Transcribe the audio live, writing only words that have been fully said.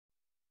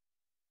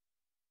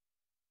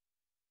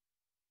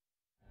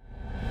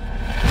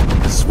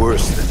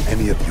worse than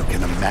any of you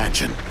can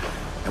imagine.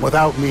 And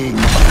without me, you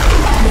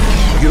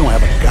don't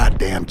have a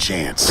goddamn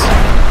chance.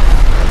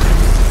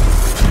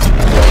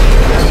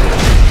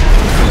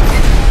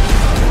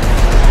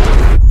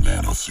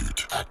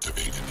 Nanosuit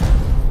activated.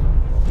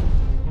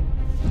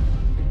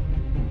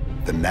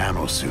 The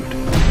Nanosuit.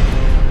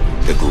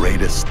 The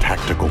greatest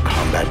tactical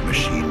combat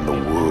machine the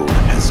world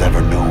has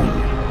ever known.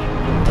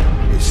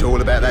 It's all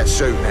about that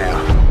suit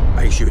now.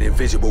 Makes you an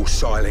invisible,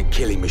 silent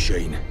killing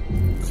machine.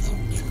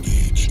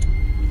 Engaged.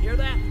 Hear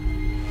that?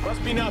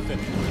 Must be nothing.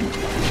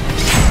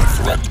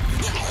 Threat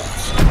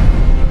neutralized.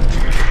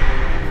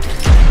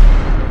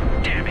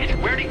 Damn it,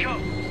 where'd he go?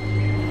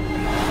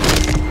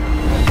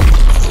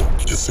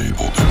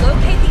 Disabled.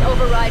 Locate the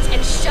overrides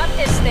and shut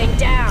this thing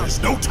down.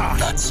 There's no time.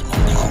 Maximum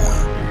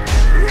power.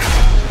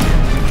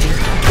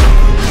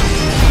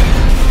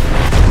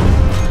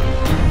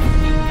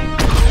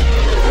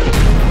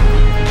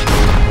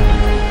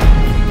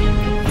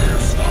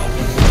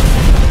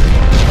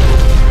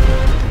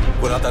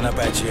 Well, I don't know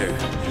about you,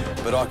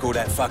 but I call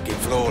that fucking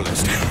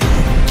flawless.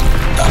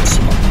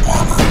 Maximum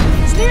armor.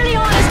 It's nearly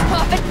on us,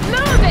 Prophet.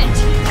 Move it!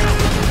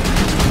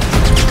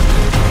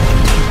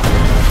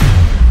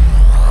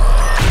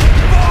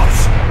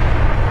 Boss!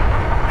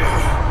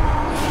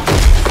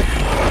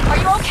 Are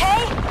you okay?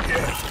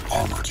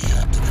 Armor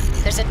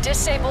deactivated. There's a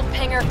disabled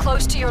pinger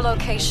close to your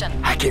location.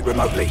 Hack it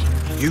remotely.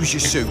 Use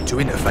your suit to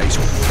interface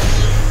with.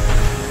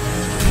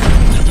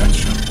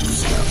 Connection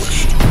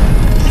established.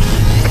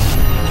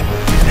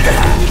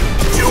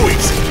 Too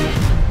easy.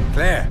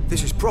 Claire,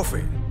 this is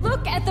Prophet.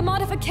 Look at the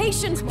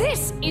modifications.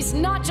 This is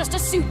not just a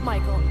suit,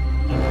 Michael.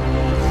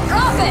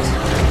 Prophet!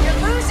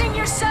 You're losing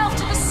yourself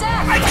to the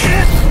sack. I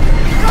can't!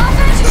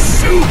 Prophet! The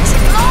suit!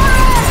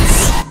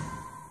 Lawrence!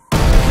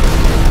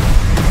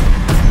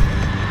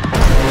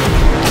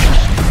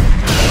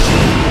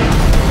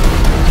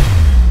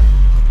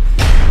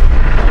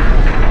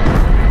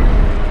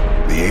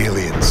 The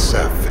alien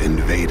Ceph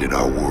invaded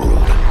our world.